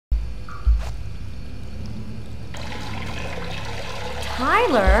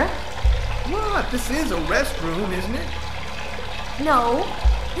Tyler? What? This is a restroom, isn't it? No,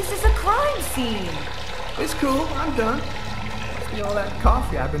 this is a crime scene. It's cool. I'm done. Must be all that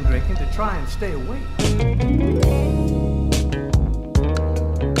coffee I've been drinking to try and stay awake.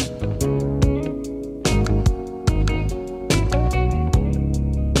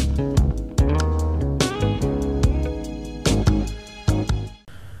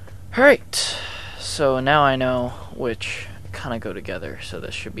 Alright, so now I know which kind of go together, so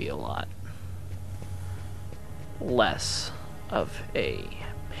this should be a lot less of a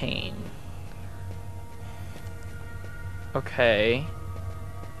pain. Okay.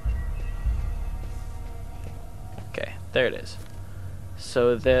 Okay, there it is.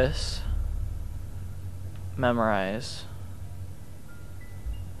 So this, memorize,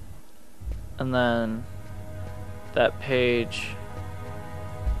 and then that page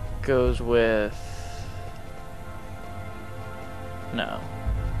goes with, no,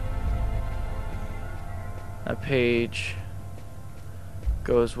 that page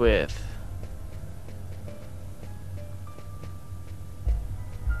goes with,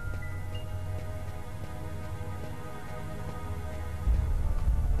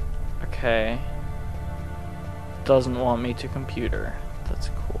 okay, doesn't want me to computer, that's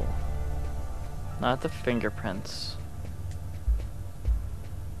cool, not the fingerprints.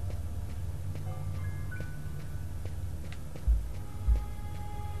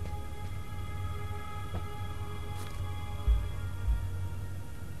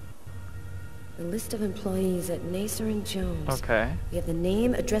 The list of employees at Nacer and Jones. Okay. We have the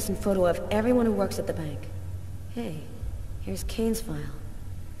name, address, and photo of everyone who works at the bank. Hey, here's Kane's file.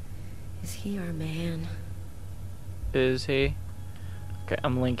 Is he our man? Is he? Okay,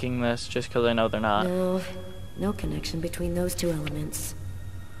 I'm linking this just because I know they're not. No, no connection between those two elements.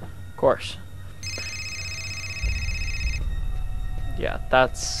 Of course. Yeah,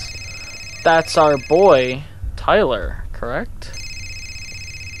 that's our boy, Tyler, correct?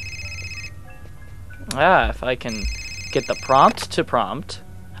 Ah, if I can get the prompt to prompt.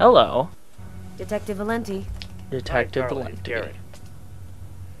 Hello. Detective Valenti. Detective Hi, Carla, Valenti. it's Garrett.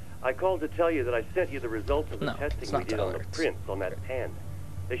 I called to tell you that I sent you the results of the No, it's testing not we did Tyler, on the it's prints on that pen.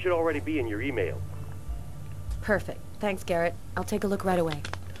 They should already be in your email. Perfect. Thanks, Garrett. I'll take a look right away.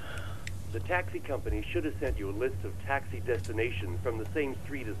 The taxi company should have sent you a list of taxi destinations from the same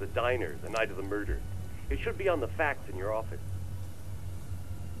street as the diner the night of the murder. It should be on the fax in your office.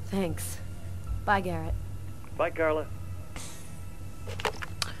 Thanks. Bye, Garrett. Bye, Carla.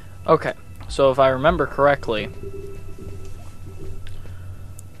 Okay, so if I remember correctly...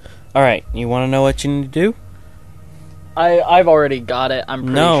 Alright, you want to know what you need to do? I've already got it, I'm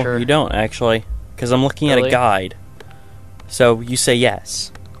pretty sure. No, you don't, actually. Because I'm looking at a Really? guide. So, you say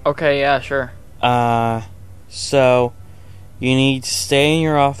yes. Okay, yeah, sure. So, you need to stay in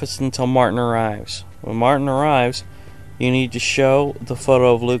your office until Martin arrives. When Martin arrives, you need to show the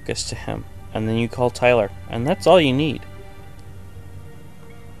photo of Lucas to him. And then you call Tyler. And that's all you need.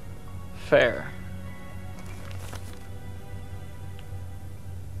 Fair.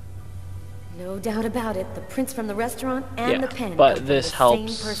 No doubt about it. The prints from the restaurant and Yeah, the pen but come from this the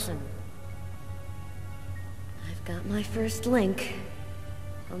helps. same person. I've got my first link.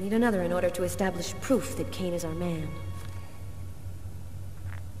 I'll need another in order to establish proof that Kane is our man.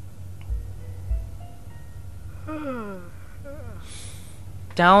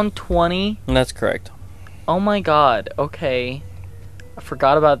 Down 20? That's correct. Oh my god, okay. I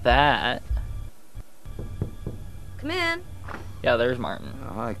forgot about that. Come in. Yeah, there's Martin.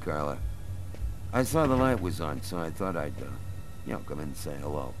 Hi, Carla. I saw the light was on, so I thought I'd, come in and say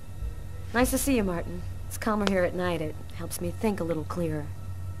hello. Nice to see you, Martin. It's calmer here at night. It helps me think a little clearer.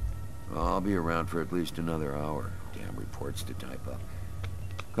 Well, I'll be around for at least another hour. Damn reports to type up.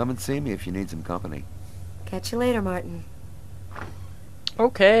 Come and see me if you need some company. Catch you later, Martin.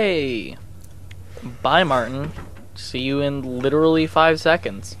 Okay. Bye, Martin. See you in literally 5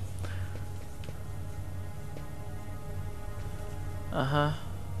 seconds. Uh-huh.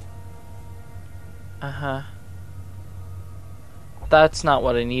 Uh-huh. That's not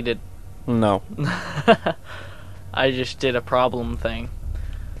what I needed. No. I just did a problem thing.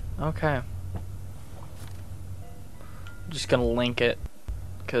 Okay. Just gonna link it,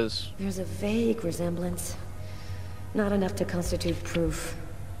 because... There's a vague resemblance. Not enough to constitute proof.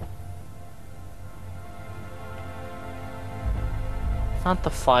 Not the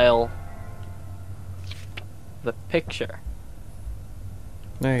file. The picture.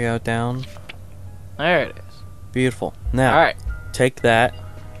 There you go, down. There it is. Beautiful. Now, Alright. take that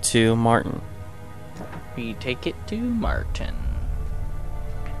to Martin. We take it to Martin.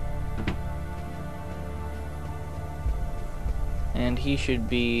 And he should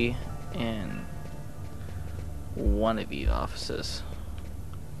be in one of these offices.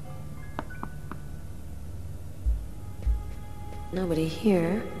 Nobody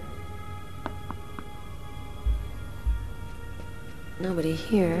here. Nobody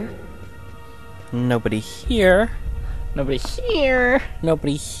here. Nobody here. Nobody here.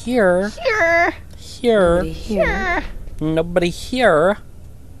 Nobody here. Here. Here. Nobody here. Nobody here.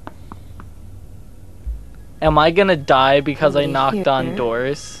 Am I gonna die because I Nobody knocked on here.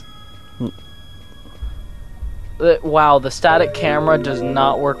 doors? Wow, the static camera does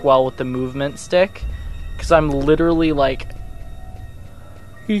not work well with the movement stick. Because I'm literally like...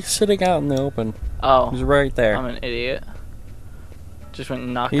 He's sitting out in the open. Oh, He's right there. I'm an idiot. Just went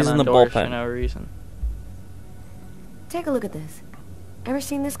knocking He's in on the doors for bullpen. no reason. Take a look at this. Ever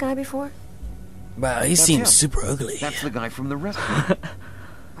seen this guy before? Wow, he That's seems him. super ugly. That's the guy from the restaurant.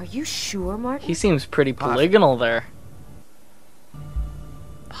 Are you sure, Martin? He seems pretty polygonal there.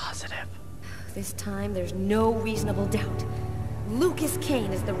 Positive. This time, there's no reasonable doubt. Lucas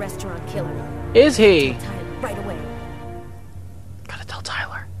Kane is the restaurant killer. Is he? Tyler, right away. Gotta tell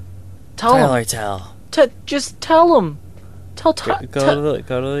Tyler. Tell him. Tyler, tell. Just tell him. Tell Tyler.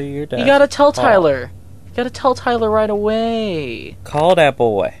 Go to your desk. You gotta tell Call. Tyler. You gotta tell Tyler right away. Call that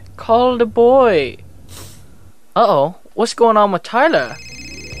boy. Call the boy. Uh-oh. What's going on with Tyler?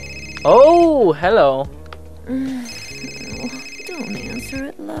 Oh, hello. Don't answer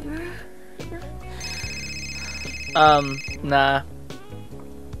it, lover. Nah.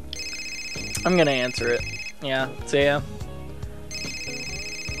 I'm gonna answer it. Yeah, see ya.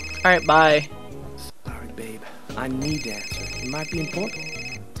 Alright, bye. Sorry, babe. I need to answer. It might be important.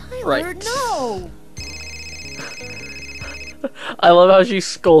 Tyler, Right. no! I love how she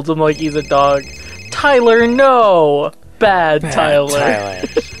scolds him like he's a dog. Tyler, no! Bad Tyler.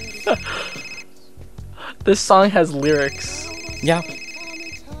 This song has lyrics. Yeah.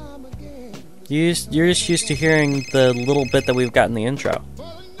 You're just used to hearing the little bit that we've got in the intro.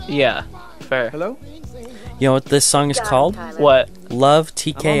 Yeah, fair. Hello? You know what this song is called? What? Love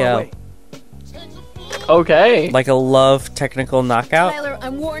I'm on my TKO. way. Okay. Like a love technical knockout. Tyler,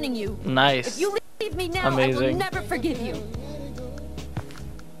 I'm warning you. Nice. If you leave me now, I will Amazing. never forgive you.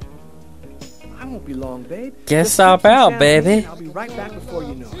 I won't be long, babe. Guess Just I'll keep some out, Sam baby. waiting, I'll be right back before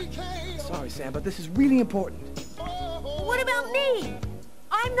you know it. Sorry, Sam, but this is really important. What about me?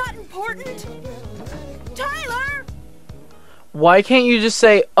 I'm not important. Tyler! Why can't you just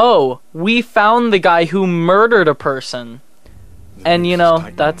say, oh, we found the guy who murdered a person? And you know,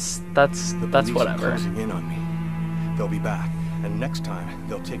 that's The police are whatever. closing in on me. They'll be back, and next time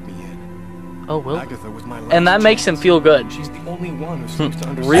they'll take me in. Oh, well. Agatha was my last And that makes him chance. feel good. She's the only one who seems to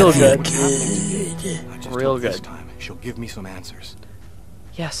understand Real good. what's happening to me. I just Real hope This good. time she'll give me some answers.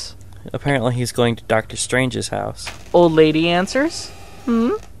 Yes. Apparently he's going to Doctor Strange's house. Old lady answers?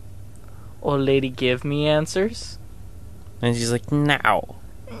 Hmm? Old lady give me answers? And she's like, no. No!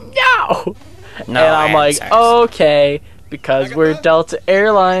 No And I'm like, answers. okay, because we're Delta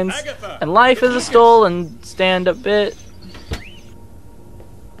Airlines, and life is a stolen stand-up bit.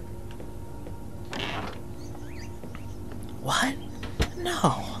 What?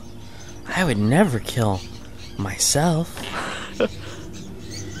 No. I would never kill myself.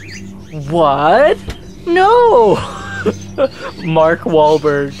 What? No! Mark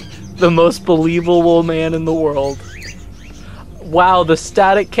Wahlberg, the most believable man in the world. Wow, the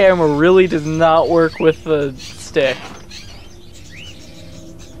static camera really does not work with the stick.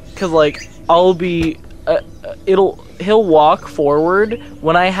 Cause like, I'll be, he'll walk forward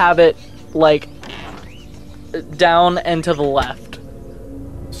when I have it like down and to the left.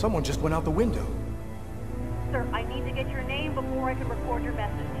 Someone just went out the window. Sir, I need to get your name before I can record your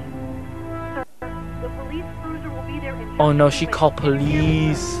message. Sir, the police cruiser will be there in just Oh no, a she minute. called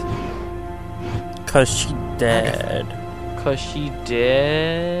police. Cause she dead. Cause she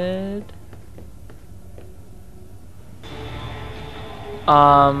did.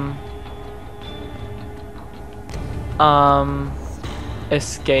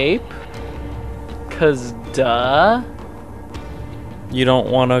 Escape. Cause duh. You don't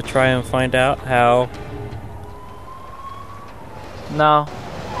want to try and find out how... No.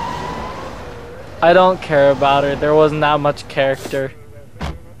 I don't care about her. There wasn't that much character.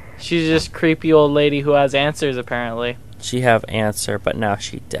 She's just creepy old lady who has answers apparently. She have answer, but now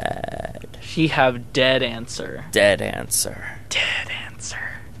she dead. She have dead answer. Dead answer. Dead answer.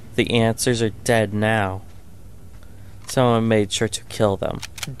 The answers are dead now. Someone made sure to kill them.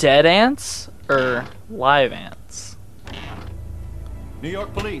 Dead ants or live ants? New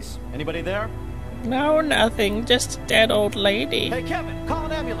York police. Anybody there? No, nothing. Just a dead old lady. Hey, Kevin, call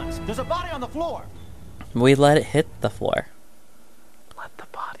an ambulance. There's a body on the floor. We let it hit the floor.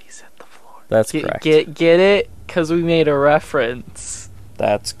 That's correct. Get it? Because we made a reference.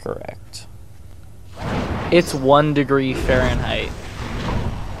 That's correct. It's 1 degree Fahrenheit.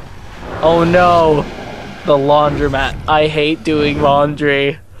 Oh no! The laundromat. I hate doing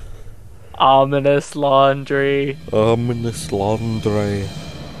laundry. Ominous laundry. Ominous laundry.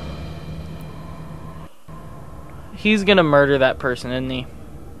 He's gonna murder that person, isn't he?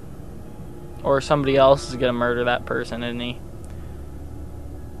 Or somebody else is gonna murder that person, isn't he?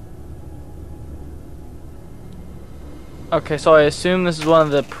 Okay, so I assume this is one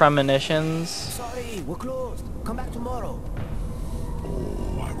of the premonitions. Sorry, we're closed. Come back tomorrow.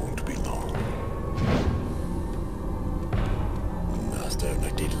 Oh, I won't be long. Master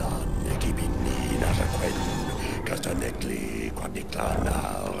Nagdilan, Nekibini, Nasaquen, Castanecli,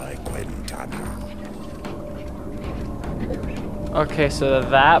 Quaniklana, Quentana. Okay, so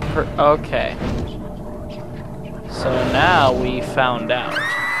okay. So now we found out.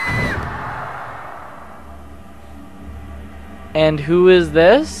 And who is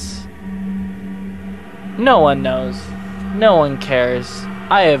this? No one knows. No one cares.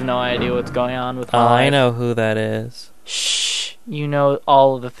 I have no idea what's going on with my life. I know who that is. Shh. You know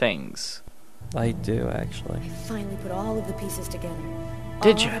all of the things. I do, actually. I finally put all of the pieces together.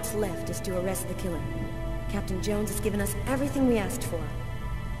 Did all you? that's left is to arrest the killer. Captain Jones has given us everything we asked for.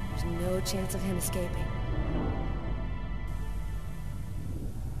 There's no chance of him escaping.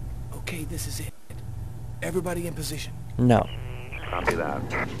 Okay, this is it. Everybody in position. No. Copy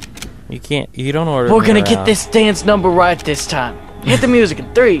that. You can't. You don't order. We're gonna get this dance number right this time. Hit the music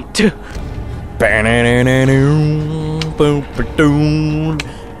in 3, 2.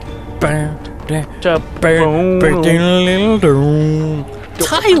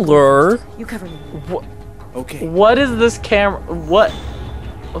 Tyler. You cover me. Okay. What is this camera? What?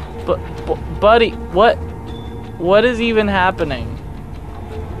 Buddy, what? What is even happening?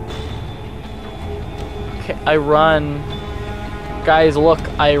 Okay, I run. Guys, look,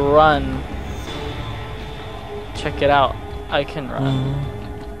 I run. Check it out. I can run.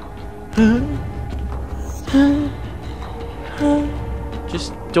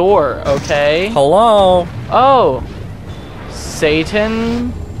 Just door, okay? Hello. Oh.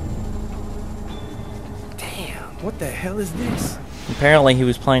 Satan. What the hell is this? Apparently, he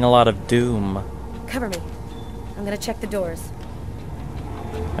was playing a lot of Doom. Cover me. I'm gonna check the doors.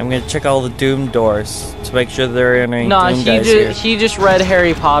 I'm gonna check all the Doom doors to make sure there are any Nah, Doom guys here. he just read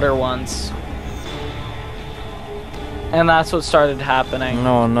Harry Potter once. And that's what started happening.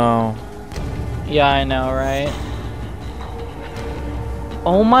 No, no. Yeah, I know, right?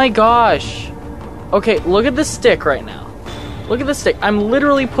 Oh my gosh. Okay, look at the stick right now. Look at the stick. I'm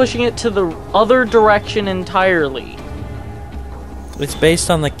literally pushing it to the other direction entirely. It's based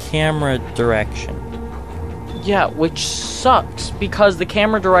on the camera direction. Yeah, which sucks because the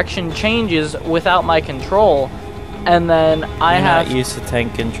camera direction changes without my control, and then I have. Not used to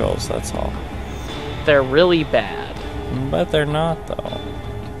tank controls. That's all. They're really bad. But they're not though.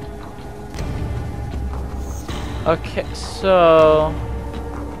 Okay, so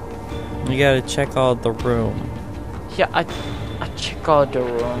you gotta check out the room. yeah, I check out the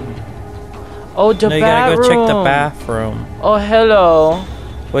room. Oh, the no, you gotta go bathroom. check the bathroom. Oh, hello.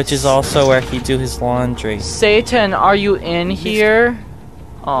 Which is also where he do his laundry. Satan, are you in here?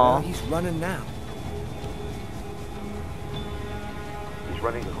 Oh. He's running now. He's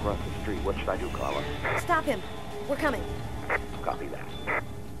running across the street. What should I do, Carla? Stop him. We're coming. Copy that.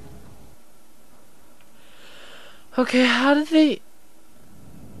 Okay, how did they...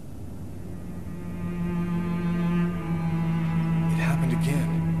 It happened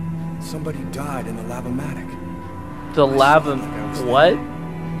again. Somebody died in the lava-matic. The lava... What?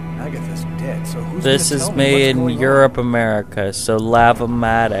 Agatha's dead, so who's This gonna is tell me made what's in going Europe, America, so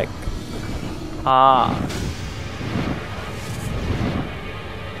Lava-matic. Ah.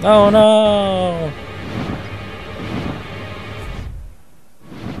 Oh no!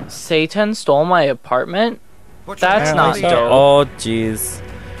 Satan stole my apartment? That's not Apparently so. dope. Oh jeez.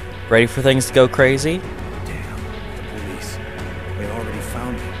 Ready for things to go crazy? The police. They already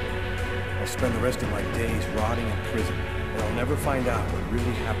found me. I'll spend the rest of my days rotting in prison, and I'll never find out what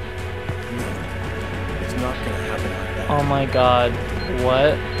really happened. No, it's not gonna happen like that. Oh my god.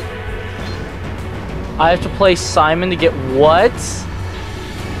 What? I have to play Simon to get what?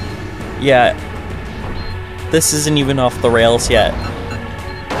 Yeah. This isn't even off the rails yet.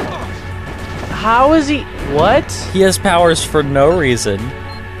 How is he... What? He has powers for no reason.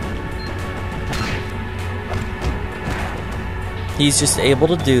 He's just able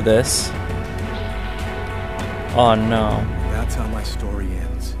to do this. Oh no. That's how my story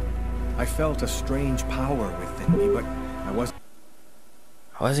ends. I felt a strange power within me, but I wasn't...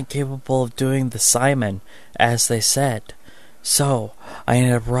 I wasn't capable of doing the Simon, as they said. So, I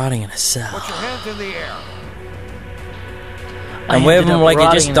ended up rotting in a cell. Put your hands in the air. I'm waving them like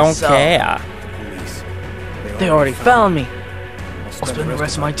you just don't care. They already found me. I'll spend the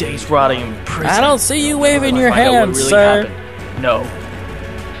rest of my days rotting in prison. I don't see you waving your Find out what hands, really sir. happened. No.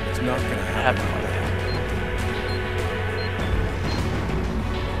 It's not gonna happen. Happened like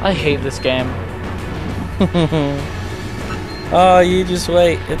that. I hate this game. Oh, you just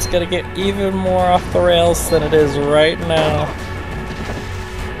wait. It's gonna get even more off the rails than it is right now.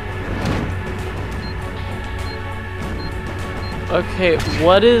 Okay,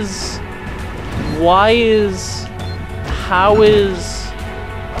 what is... Why is... How is...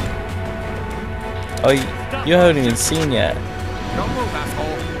 Oh, you haven't even seen yet. Don't move,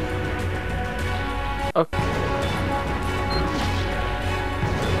 asshole. Okay.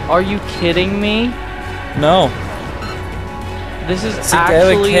 Are you kidding me? No. This is See, David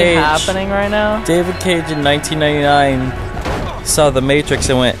actually Cage- happening right now? David Cage in 1999 saw The Matrix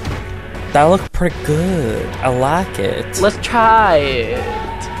and went, that looked pretty good. I like it. Let's try it.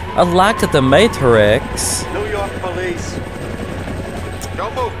 I like The Matrix. New York Police.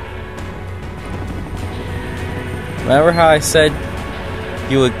 Don't move. Remember how I said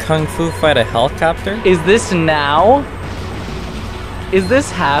you would kung fu fight a helicopter? Is this now? Is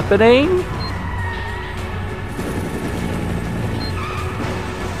this happening?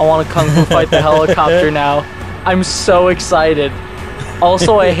 I want to kung fu fight the helicopter now. I'm so excited.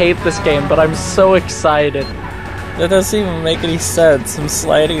 Also, I hate this game, but I'm so excited. That doesn't even make any sense. Him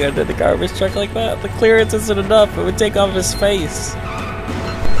sliding under the garbage truck like that. The clearance isn't enough. It would take off his face.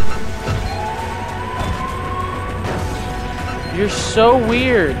 You're so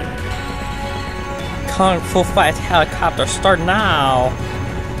weird. Kung Fu Fight helicopter, start now.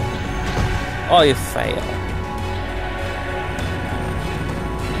 Oh, you fail.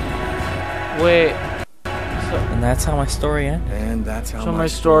 Wait. And that's how my story ended. And that's how So my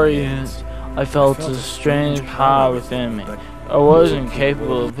story ends. I felt a strange power within me. I wasn't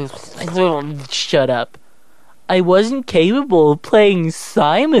capable of... Shut up. I wasn't capable of playing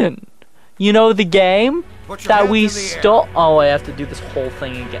Simon. You know the game? That we stole... Oh, I have to do this whole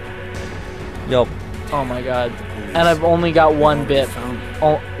thing again. Yup. Oh my god. And I've only got one bit.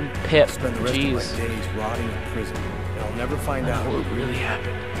 Oh, Pip. Spend the rest Jeez. of my days rotting in prison, and I'll never find out what really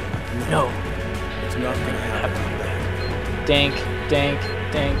happened. No. It's not gonna happen like that. Dink, dink,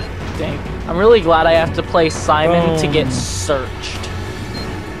 dink, dink. I'm really glad I have to play Simon to get searched.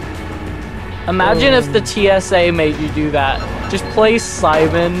 Imagine if the TSA made you do that. Just play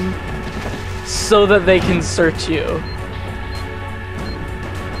Simon so that they can search you.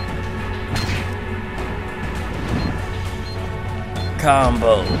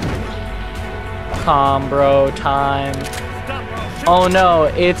 Combo. Combro time. Oh no,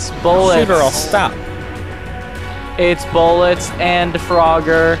 it's bullets. Shooter, I'll stop. It's bullets and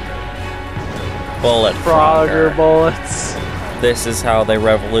Frogger. Bullet Frogger bullets. This is how they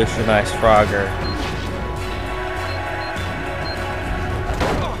revolutionized Frogger.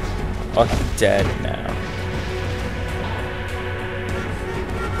 Oh, he's dead now.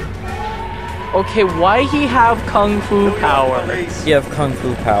 Okay, why he have Kung Fu power? You have Kung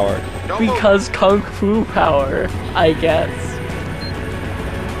Fu power. Because Kung Fu power, I guess.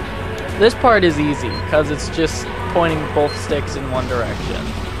 This part is easy, because it's just pointing both sticks in one direction.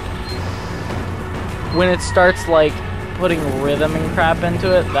 When it starts, like, putting rhythm and crap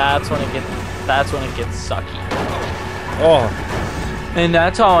into it, that's when it gets sucky. Oh. And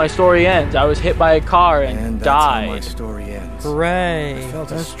that's how my story ends. I was hit by a car and That's died. how my story ends. Hooray. I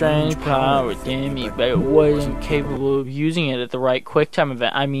felt A strange power within me, but it wasn't capable of using it at the right QuickTime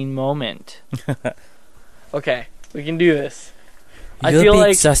event. I mean, moment. Okay, we can do this. I You'll feel be like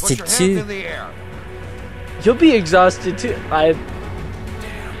exhausted too. you'll be exhausted too. I'm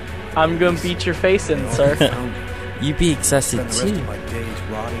gonna beat your face in, sir. You be exhausted Spend the rest too. of my days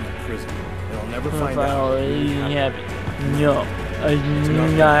rotting in prison, and I'll never If find I out. already have it. No,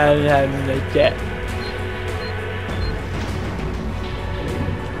 I'm not having like that.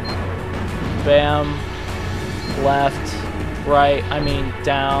 Bam. Left, right. I mean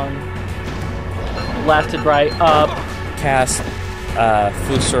down. Left and right. Up. Cast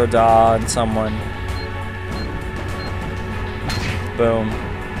Fusroda on someone. Boom.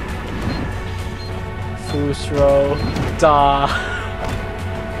 Fusro. Da.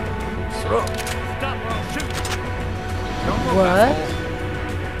 What?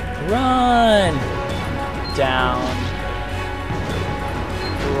 Run! Down.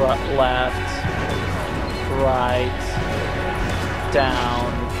 Left. Right.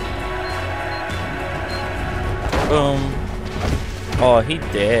 Down. Boom. Oh, he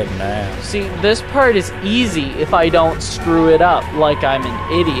did now. See, this part is easy if I don't screw it up like I'm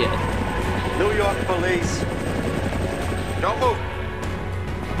an idiot. New York police. Don't move.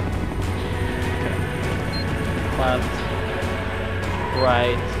 Left.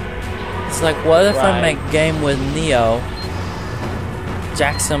 Right. It's like, what if I Right. make a game with Neo?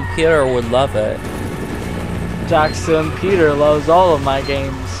 Jackson Peter would love it. Jackson Peter loves all of my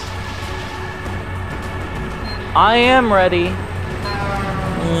games. I am ready.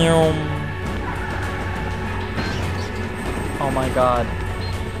 Oh my god.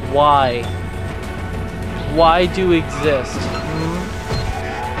 Why? Why do exist?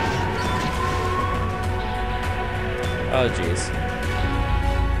 Oh, jeez.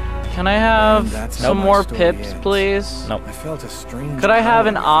 Can I have That's some how my more story pips, ends. please? Nope. I felt a strange Could I have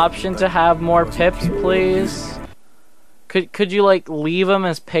an power option to have more wasn't pips, sure what it please? Could you like leave them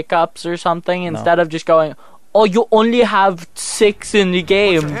as pickups or something instead of just going, oh, you only have 6 in the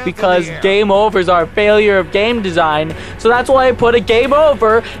game because game overs are a failure of game design, so that's why I put a game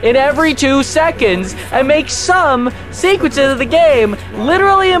over in every 2 seconds and make some sequences of the game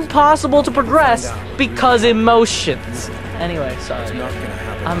literally impossible to progress because emotions. Anyway, sorry.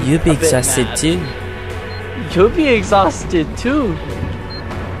 I'm You'd be a bit exhausted mad. too. You'll be exhausted too.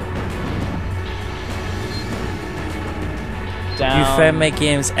 Down. You find my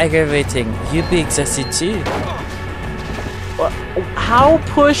games aggravating. You'd be exhausted too. How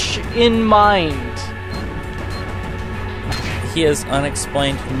push in mind? He has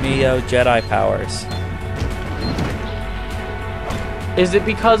unexplained Neo Jedi powers. Is it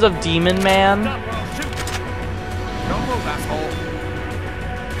because of Demon Man? Don't move, asshole.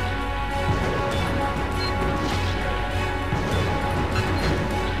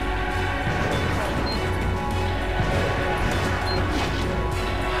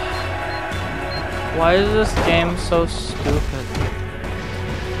 Why is this game so stupid?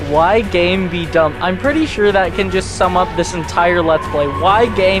 Why game be dumb? I'm pretty sure that can just sum up this entire Let's Play. Why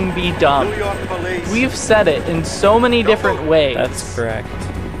game be dumb? New York police. We've said it in so many different ways. That's correct.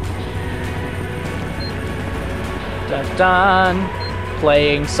 Dun dun.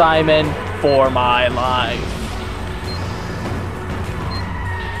 Playing Simon for my life.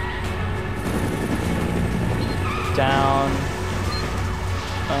 Down.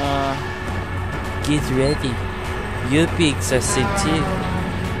 Get ready. You'll be exhausted too.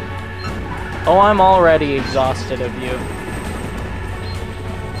 Oh, I'm already exhausted of you.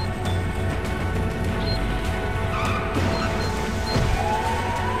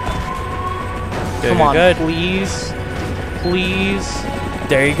 Good, Come on, good. please. Please.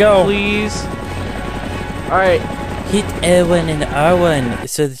 There you go. Please. Alright. Hit L1 and R1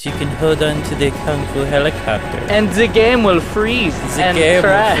 so that you can hold on to the Kung Fu helicopter. And the game will freeze The and game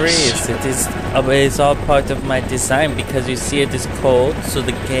crash. will freeze. It's all part of my design because you see it is cold, so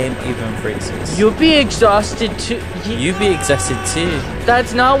the game even freezes. You'll be exhausted too. You'll be exhausted too.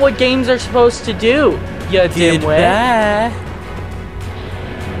 That's not what games are supposed to do, you dimwit. Goodbye.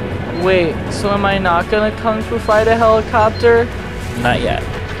 Wait, so am I not gonna Kung Fu fight a helicopter? Not yet.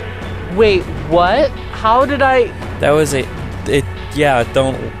 Wait, what? How did I... That was yeah,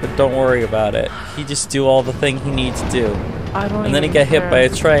 don't worry about it. He just do all the thing he needs to do. I don't And then he even got hit care. by a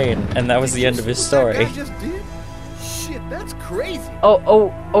train, and that was the end of his story. That guy just did? Shit, that's crazy.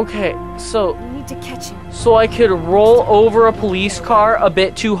 Oh, okay. So, We need to catch him. so I could roll over a police car a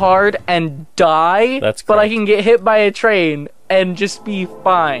bit too hard and die, That's but I correct. can get hit by a train and just be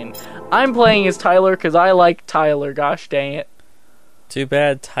fine. I'm playing as Tyler because I like Tyler, gosh dang it. Too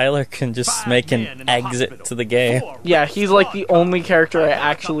bad Tyler can just make an exit to the game. Yeah, he's like the only character I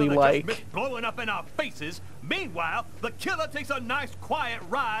actually like. Blowing up in our faces. Meanwhile, the killer takes a nice quiet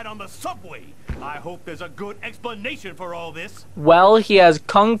ride on the subway. I hope there's a good explanation for all this. Well, he has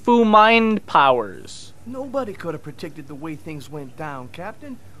Kung Fu mind powers. Nobody could have predicted the way things went down,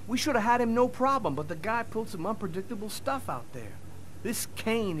 Captain. We should have had him no problem, but the guy pulled some unpredictable stuff out there. This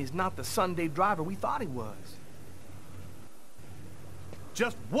Kane is not the Sunday driver we thought he was.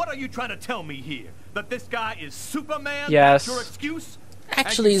 Just what are you trying to tell me here? That this guy is Superman? Yes. That's your excuse?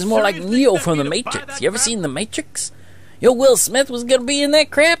 Actually, he's more like Neo from The Matrix. You ever seen The Matrix? Yo, Will Smith was gonna be in that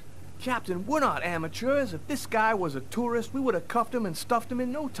crap? Captain, we're not amateurs. If this guy was a tourist, we would have cuffed him and stuffed him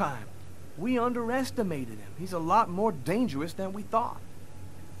in no time. We underestimated him. He's a lot more dangerous than we thought.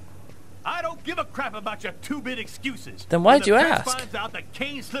 I don't give a crap about your two-bit excuses. Then why'd you When the press ask? finds out that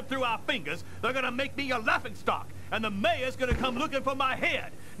Kane slipped through our fingers, they're gonna make me a laughingstock, and the mayor's gonna come looking for my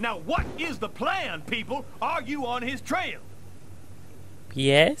head. Now, what is the plan, people? Are you on his trail?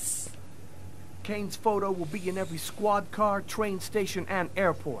 Yes. Kane's photo will be in every squad car, train station, and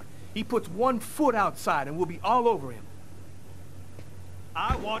airport. He puts 1 foot outside and we'll be all over him.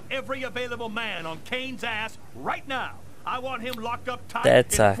 I want every available man on Kane's ass right now. I want him locked up tight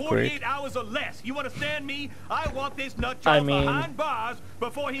That's in awkward. 48 hours or less. You understand me? I want this nut job behind bars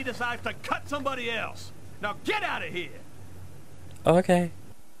before he decides to cut somebody else. Now get out of here. Okay.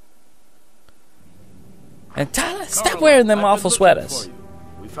 And Tyler, stop wearing them awful sweaters.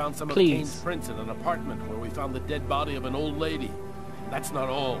 We found some Please. of Kane's prints in an apartment where we found the dead body of an old lady. That's not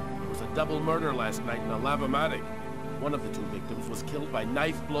all. There was a double murder last night in a lavomatic. One of the two victims was killed by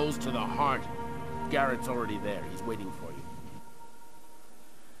knife blows to the heart. Garrett's already there. He's waiting for you.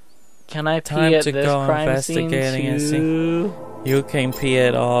 Can I pee Time at to this go crime scene investigating and too? see. You can pee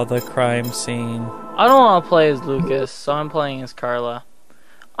at all the crime scene. I don't want to play as Lucas, so I'm playing as Carla.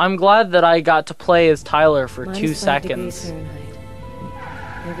 I'm glad that I got to play as Tyler for -5 2 seconds. degrees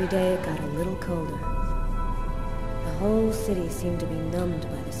Fahrenheit. Every day it got a little colder. The whole city seemed to be numbed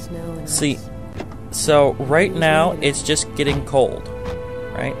by the snow and See, ice. so right now it's just getting cold,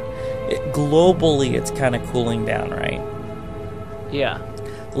 right? Globally, it's kind of cooling down, right? Yeah.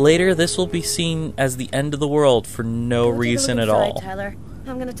 Later, this will be seen as the end of the world for no reason at all. Tyler.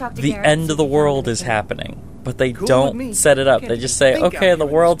 I'm gonna talk to The Garrett end and of see the if he found world is anything. happening, but they Cool with don't me. set it up. Can't They even just say, think out okay, here the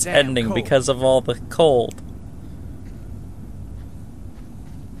in world's this damn ending cold. because of all the cold.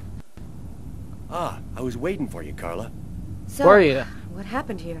 Ah, I was waiting for you, Carla. So, Were you? what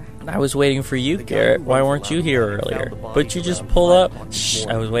happened here? I was waiting for you, Garrett. Why weren't you here earlier? But you just pull up. Shh,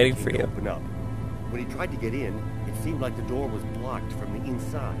 I was waiting for you. Open up. When he tried to get in, it seemed like the door was blocked from the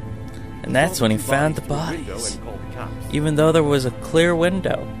inside. And that's when he found the bodies. Even though there was a clear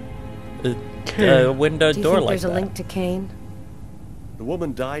window. A window Do you door think like there's a that. link to Kane? The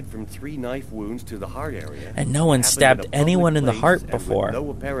woman died from 3 knife wounds to the heart area. And no one Happened stabbed in a public anyone in the place heart and with before. no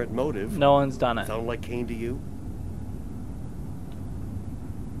apparent motive. No one's done it. Sound like Kane to you?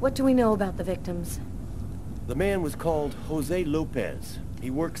 What do we know about the victims? The man was called Jose Lopez. He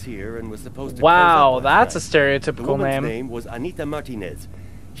works here and was supposed to Wow, close up that's last a night. The stereotypical woman's name. name was Anita Martinez.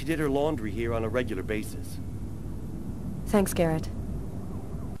 She did her laundry here on a regular basis. Thanks, Garrett.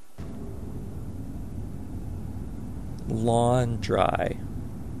 Lawn dry.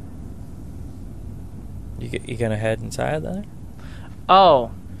 You gonna head inside there?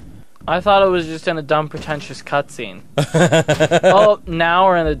 Oh. I thought it was just in a dumb, pretentious cutscene. Oh, now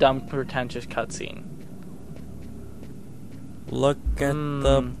we're in a dumb, pretentious cutscene. Look at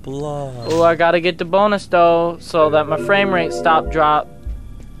the blood. Oh, I gotta get the bonus, though, so that my frame rate drop.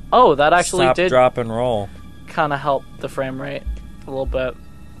 Oh, that actually Stop, did drop, and roll. kind of help the frame rate a little bit.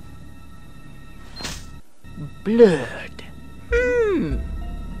 Blood.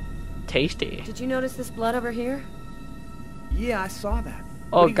 Tasty. Did you notice this blood over here? Yeah, I saw that.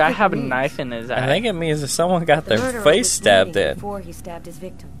 Oh, What do you guy think have a it means? knife in his eye. I think it means that someone got The their murderer face was stabbed bleeding in. before he stabbed his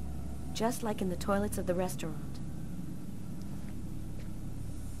victim, just like in the toilets of the restaurant.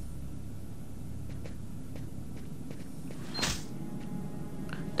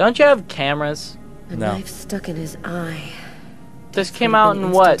 Don't you have cameras? A knife stuck in his eye. This Death came would have out been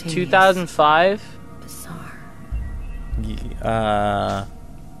in what, instantaneous. 2005?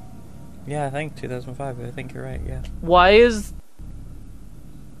 Yeah, I think 2005. I think you're right. Yeah. Why is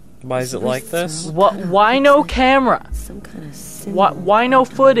it like this? Why no camera? Some kind of Why no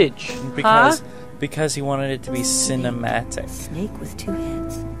footage? Because he wanted it to be cinematic. Snake with 2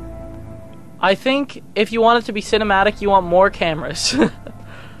 heads. I think if you want it to be cinematic, you want more cameras.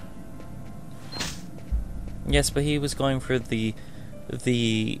 Yes, but he was going for the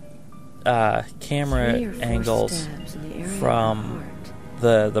camera 3 or 4 angles stabs in the area of from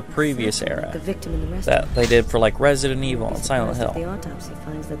the previous era the victim in the that restaurant. they did for like Resident Evil and Silent Surprised Hill. if the autopsy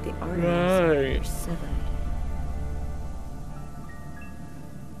finds that the arteries are severed.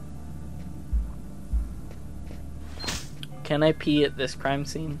 Can I pee at this crime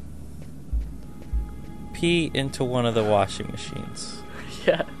scene? Pee into one of the washing machines.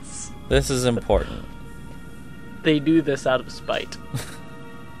 Yes. This is important. They do this out of spite.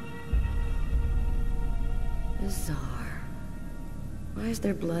 Bizarre. Why is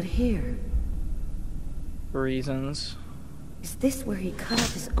there blood here? Reasons. Is this where he cut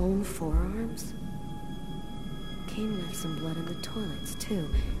off his own forearms? Kane left some blood in the toilets, too.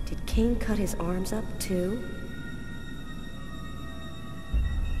 Did Kane cut his arms up, too?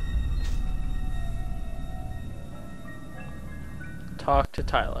 Talk to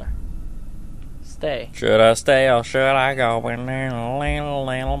Tyler. Stay. Should I stay or should I go in there?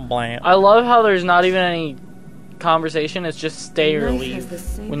 Little blam. I love how there's not even any conversation. It's just stay The or knife has the leave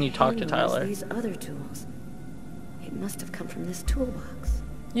same when you talk to handle as Tyler. These other tools. It must have come from this toolbox.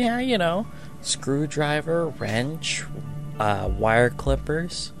 Yeah, you know, screwdriver, wrench, wire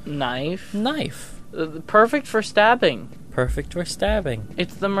clippers, Knife. knife. Perfect for stabbing. Perfect for stabbing.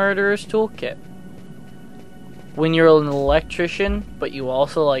 It's the murderer's toolkit. When you're an electrician, but you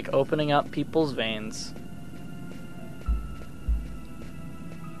also like opening up people's veins.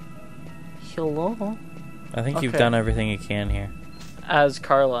 Hello? I think you've done everything you can here. As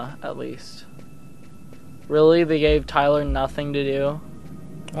Carla, at least. Really? They gave Tyler nothing to do?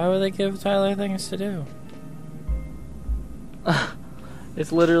 Why would they give Tyler things to do?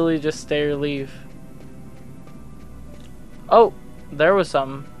 It's literally just stay or leave. Oh, there was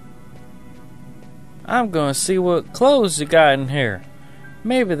something. I'm gonna see what clothes you got in here.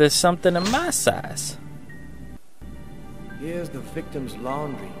 Maybe there's something in my size. Here's the victim's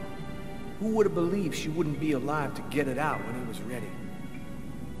laundry. Who would have believed she wouldn't be alive to get it out when it was ready?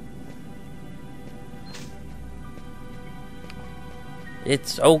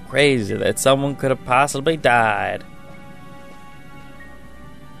 It's so crazy that someone could have possibly died.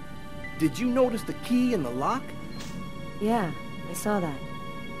 Did you notice the key in the lock? Yeah, I saw that.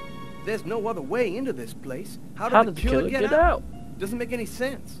 There's no other way into this place. How did the killer killer get out? Doesn't make any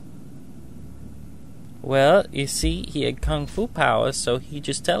sense. Well, you see, he had kung fu powers, so he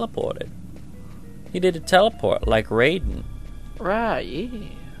just teleported. He did a teleport, like Raiden. Right, yeah.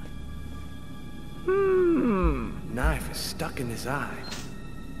 Knife is stuck in his eye.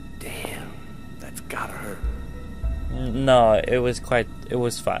 Damn, that's gotta hurt. No, it was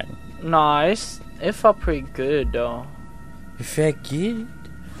fine. Nice. It felt pretty good, though. It felt good.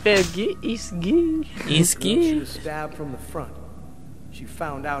 Felt good. It's good. It's She good. was stabbed from the front. She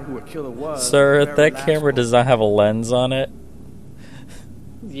found out who her killer was. Sir, the very that last camera one. does not have a lens on it.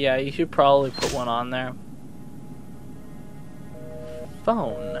 Yeah, you should probably put one on there.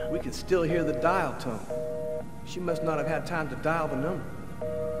 Phone. We can still hear the dial tone. She must not have had time to dial the number.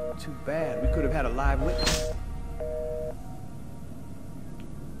 Too bad. We could have had a live witness.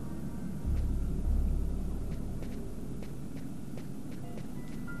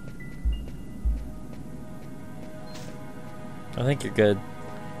 I think you're good.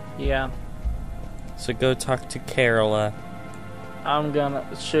 Yeah. So go talk to Carola.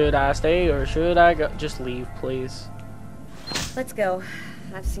 Should I stay or should I go? Just leave, please. Let's go.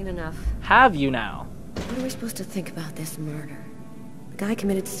 I've seen enough. Have you now? What are we supposed to think about this murder? The guy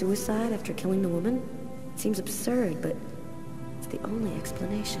committed suicide after killing the woman? It seems absurd, but it's the only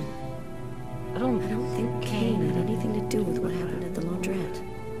explanation. I don't think Kane had anything to do with what happened at the laundrette.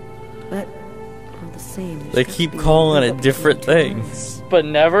 But all the same, They keep calling it different things. But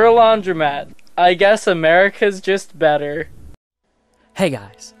never a laundromat. I guess America's just better. Hey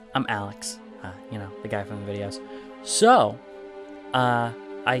guys, I'm Alex. The guy from the videos. So, I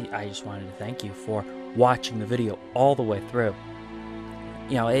just wanted to thank you for watching the video all the way through.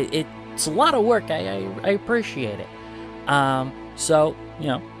 It's a lot of work. I appreciate it. So,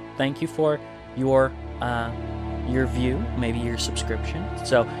 thank you for your view, maybe your subscription.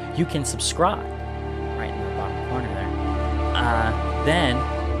 So you can subscribe right in the bottom corner there. Then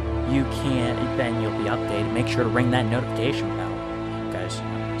you'll be updated. Make sure to ring that notification bell, because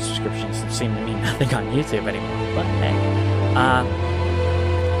subscriptions seem to mean nothing on YouTube anymore. But hey,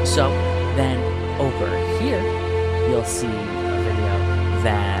 so then over here you'll see a video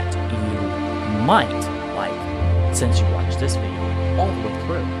that you might like, since you watched this video all the way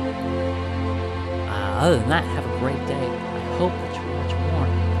through. Other than that, have a great day. I hope that you watch more.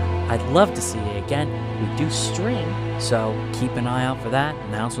 I'd love to see you again. We do stream, so keep an eye out for that.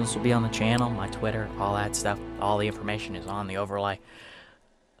 Announcements will be on the channel, my Twitter, all that stuff. All the information is on the overlay.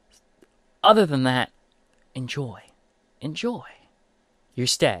 Other than that, enjoy your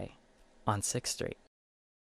stay on 6th Street.